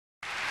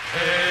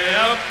Hey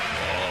up,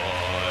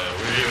 boy,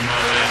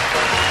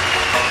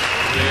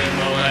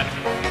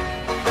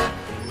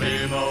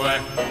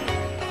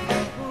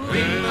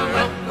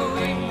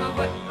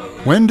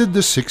 When did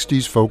the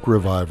 60s folk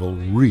revival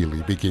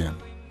really begin?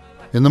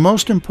 In the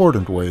most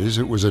important ways,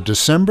 it was a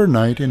December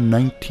night in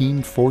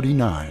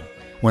 1949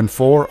 when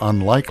four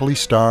unlikely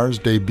stars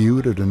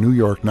debuted at a New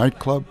York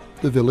nightclub,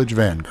 the Village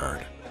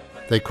Vanguard.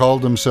 They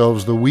called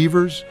themselves the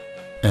Weavers,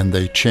 and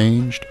they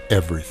changed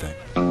everything.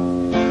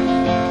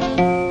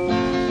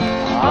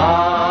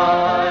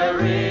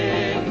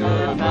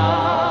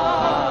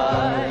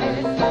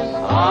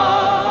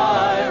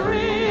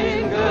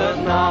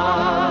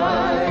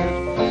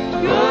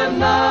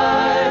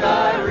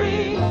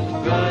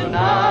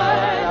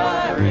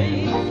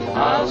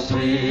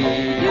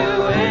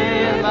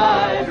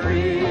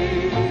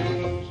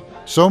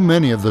 So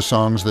many of the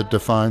songs that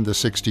defined the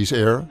 60s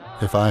era,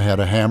 If I Had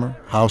a Hammer,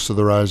 House of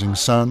the Rising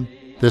Sun,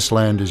 This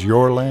Land Is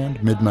Your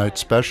Land, Midnight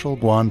Special,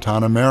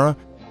 Guantanamera,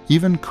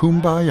 even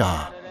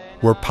Kumbaya,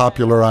 were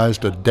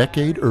popularized a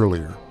decade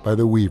earlier by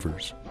the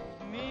Weavers.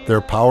 Their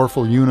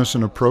powerful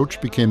unison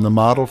approach became the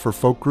model for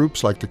folk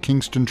groups like the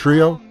Kingston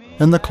Trio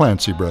and the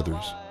Clancy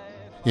Brothers.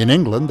 In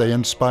England, they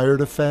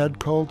inspired a fad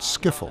called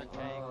skiffle.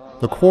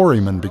 The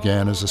Quarrymen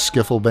began as a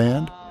skiffle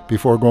band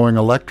before going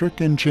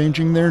electric and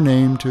changing their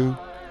name to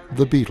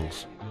the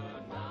Beatles.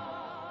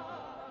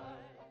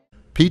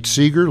 Pete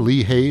Seeger,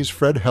 Lee Hayes,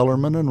 Fred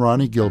Hellerman, and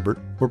Ronnie Gilbert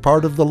were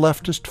part of the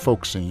leftist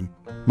folk scene,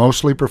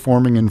 mostly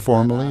performing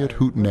informally at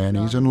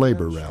hootenannies and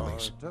labor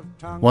rallies.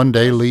 One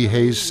day Lee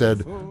Hayes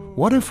said,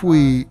 "What if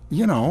we,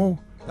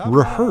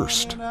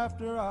 rehearsed?"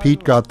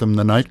 Pete got them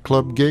the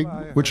nightclub gig,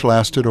 which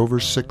lasted over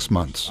 6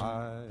 months.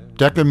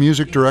 Decca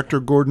music director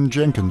Gordon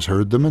Jenkins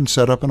heard them and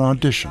set up an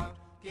audition.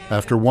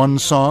 After one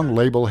song,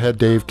 label head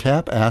Dave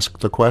Kapp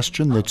asked the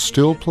question that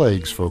still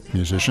plagues folk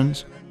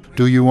musicians: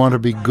 do you want to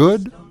be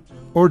good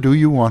or do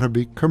you want to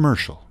be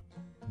commercial?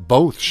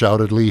 Both,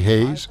 shouted Lee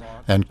Hayes,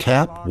 and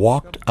Kapp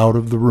walked out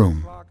of the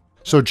room.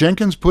 So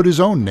Jenkins put his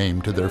own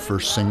name to their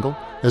first single,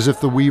 as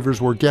if the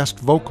Weavers were guest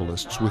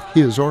vocalists with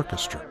his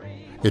orchestra.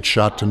 It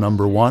shot to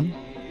 #1,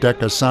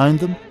 Decca signed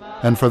them,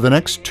 and for the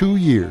next 2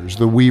 years,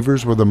 the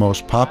Weavers were the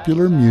most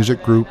popular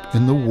music group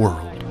in the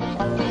world.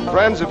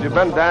 Friends, if you've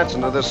been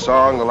dancing to this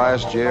song the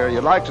last year,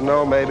 you'd like to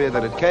know maybe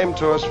that it came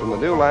to us from the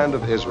new land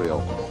of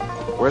Israel.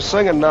 We're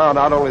singing now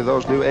not only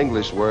those new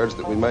English words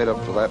that we made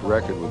up for that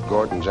record with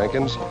Gordon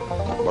Jenkins,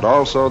 but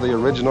also the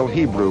original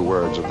Hebrew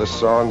words of this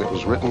song that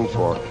was written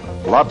for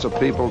lots of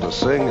people to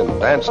sing and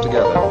dance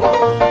together.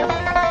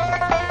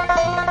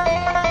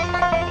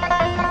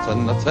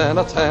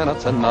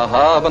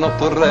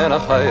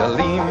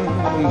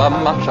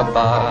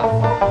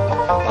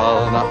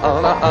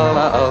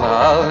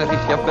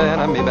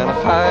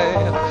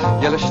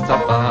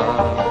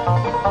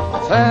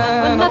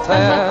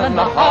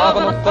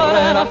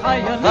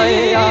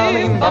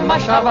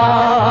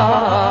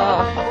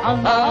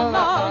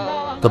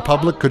 The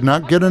public could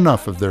not get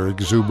enough of their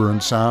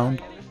exuberant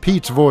sound.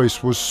 Pete's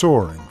voice was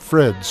soaring,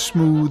 Fred's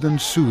smooth and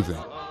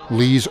soothing.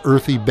 Lee's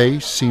earthy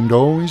bass seemed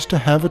always to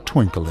have a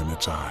twinkle in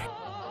its eye.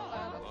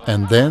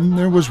 And then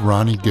there was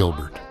Ronnie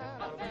Gilbert.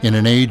 In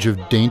an age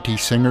of dainty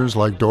singers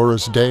like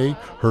Doris Day,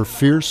 her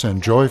fierce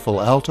and joyful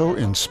alto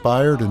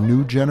inspired a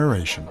new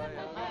generation.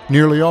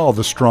 Nearly all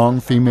the strong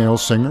female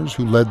singers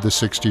who led the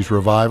 60s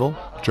revival,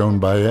 Joan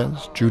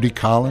Baez, Judy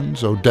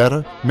Collins,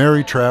 Odetta,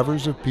 Mary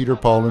Travers of Peter,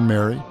 Paul and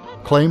Mary,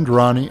 claimed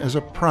Ronnie as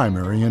a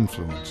primary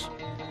influence.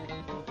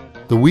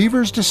 The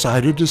Weavers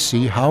decided to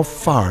see how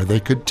far they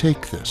could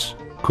take this.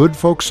 Could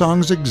folk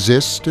songs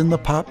exist in the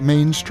pop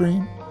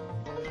mainstream?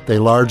 They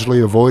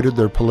largely avoided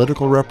their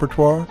political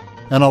repertoire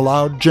and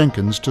allowed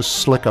Jenkins to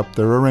slick up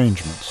their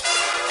arrangements.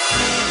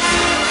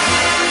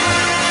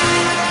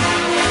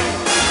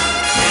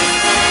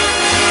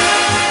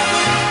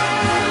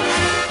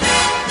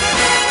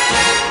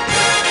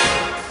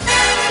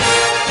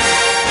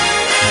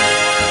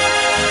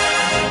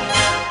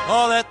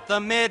 Oh, let the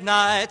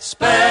midnight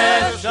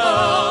special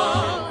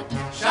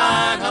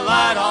shine a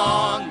light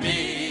on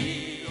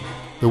me.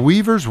 The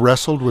Weavers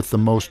wrestled with the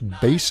most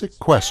basic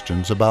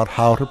questions about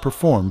how to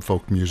perform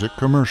folk music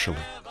commercially.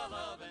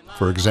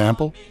 For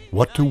example,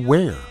 what to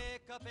wear.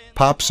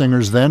 Pop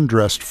singers then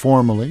dressed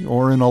formally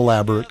or in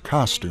elaborate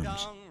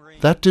costumes.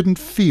 That didn't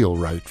feel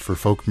right for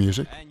folk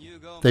music.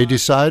 They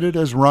decided,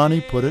 as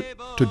Ronnie put it,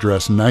 to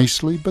dress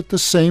nicely but the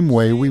same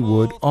way we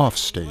would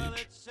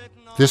offstage.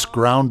 This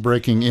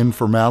groundbreaking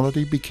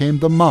informality became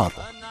the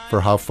model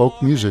for how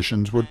folk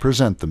musicians would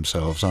present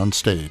themselves on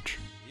stage.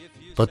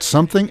 But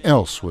something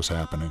else was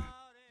happening.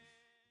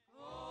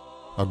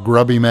 A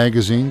grubby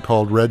magazine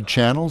called Red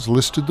Channels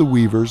listed the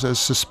Weavers as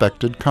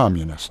suspected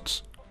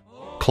communists.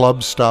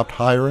 Clubs stopped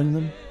hiring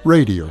them,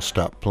 radio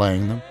stopped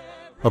playing them.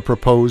 A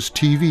proposed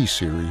TV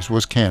series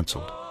was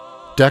canceled.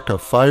 Decca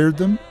fired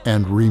them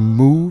and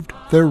removed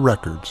their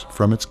records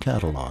from its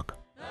catalog.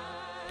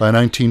 By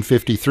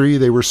 1953,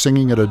 they were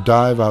singing at a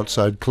dive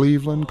outside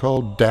Cleveland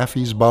called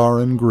Daffy's Bar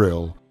and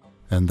Grill,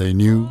 and they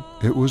knew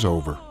it was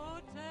over.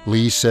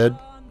 Lee said,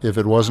 if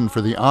it wasn't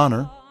for the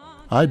honor,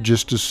 I'd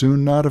just as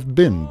soon not have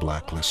been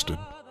blacklisted.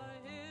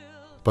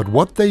 But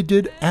what they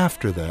did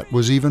after that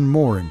was even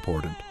more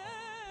important.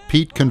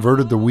 Pete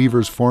converted the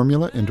Weavers'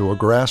 formula into a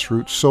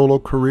grassroots solo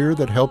career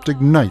that helped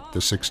ignite the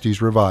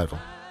 60s revival.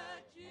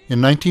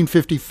 In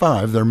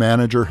 1955, their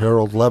manager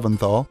Harold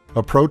Leventhal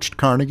approached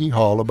Carnegie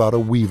Hall about a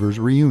Weavers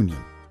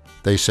reunion.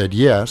 They said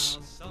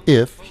yes,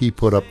 if he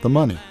put up the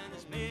money.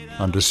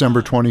 On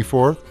December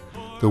 24th,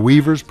 the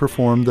Weavers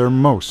performed their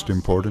most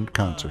important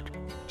concert.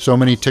 So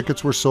many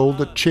tickets were sold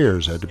that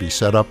chairs had to be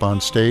set up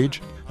on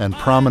stage, and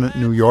prominent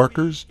New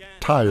Yorkers,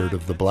 tired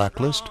of the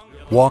blacklist,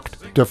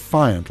 walked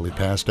defiantly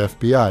past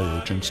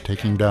FBI agents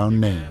taking down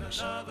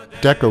names.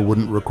 Decca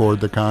wouldn't record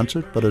the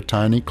concert, but a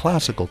tiny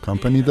classical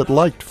company that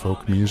liked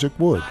folk music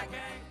would.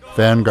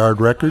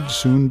 Vanguard Records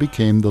soon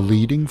became the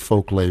leading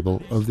folk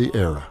label of the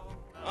era.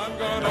 I'm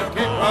gonna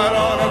keep right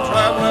on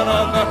a-traveling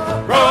on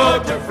the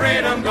road to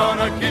freedom.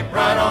 Gonna keep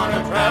right on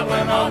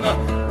a-traveling on the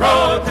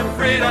road to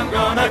freedom.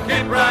 Gonna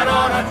keep right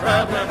on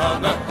a-traveling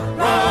on the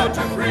road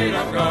to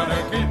freedom.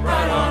 Gonna keep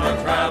right on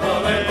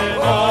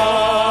a-traveling on.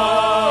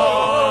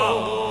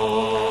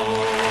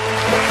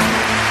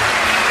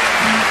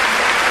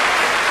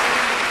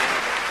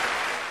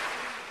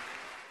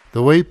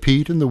 The way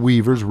Pete and the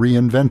Weavers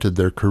reinvented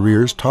their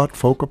careers taught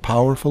folk a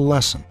powerful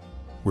lesson.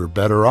 We're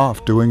better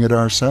off doing it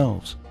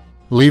ourselves.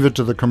 Leave it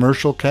to the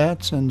commercial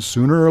cats, and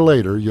sooner or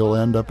later you'll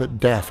end up at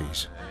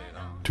Daffy's.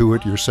 Do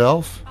it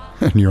yourself,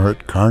 and you're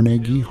at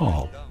Carnegie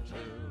Hall.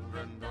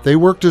 They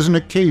worked as an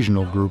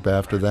occasional group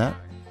after that.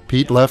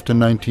 Pete left in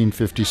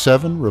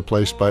 1957,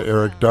 replaced by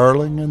Eric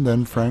Darling and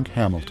then Frank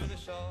Hamilton.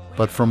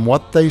 But from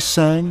what they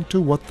sang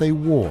to what they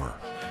wore,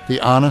 the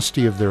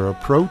honesty of their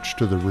approach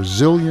to the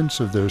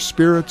resilience of their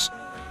spirits,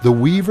 the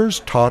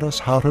Weavers taught us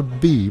how to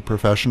be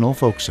professional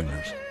folk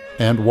singers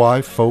and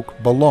why folk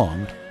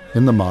belonged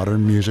in the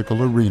modern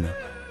musical arena.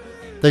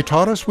 They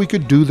taught us we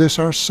could do this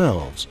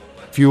ourselves,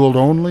 fueled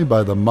only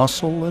by the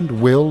muscle and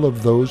will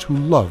of those who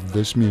loved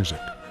this music.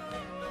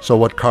 So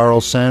what Carl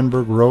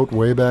Sandburg wrote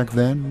way back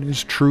then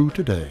is true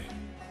today.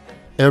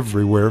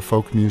 Everywhere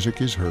folk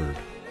music is heard.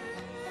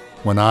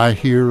 When I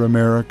hear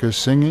America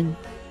singing,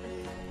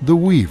 the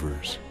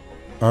Weavers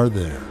are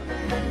there.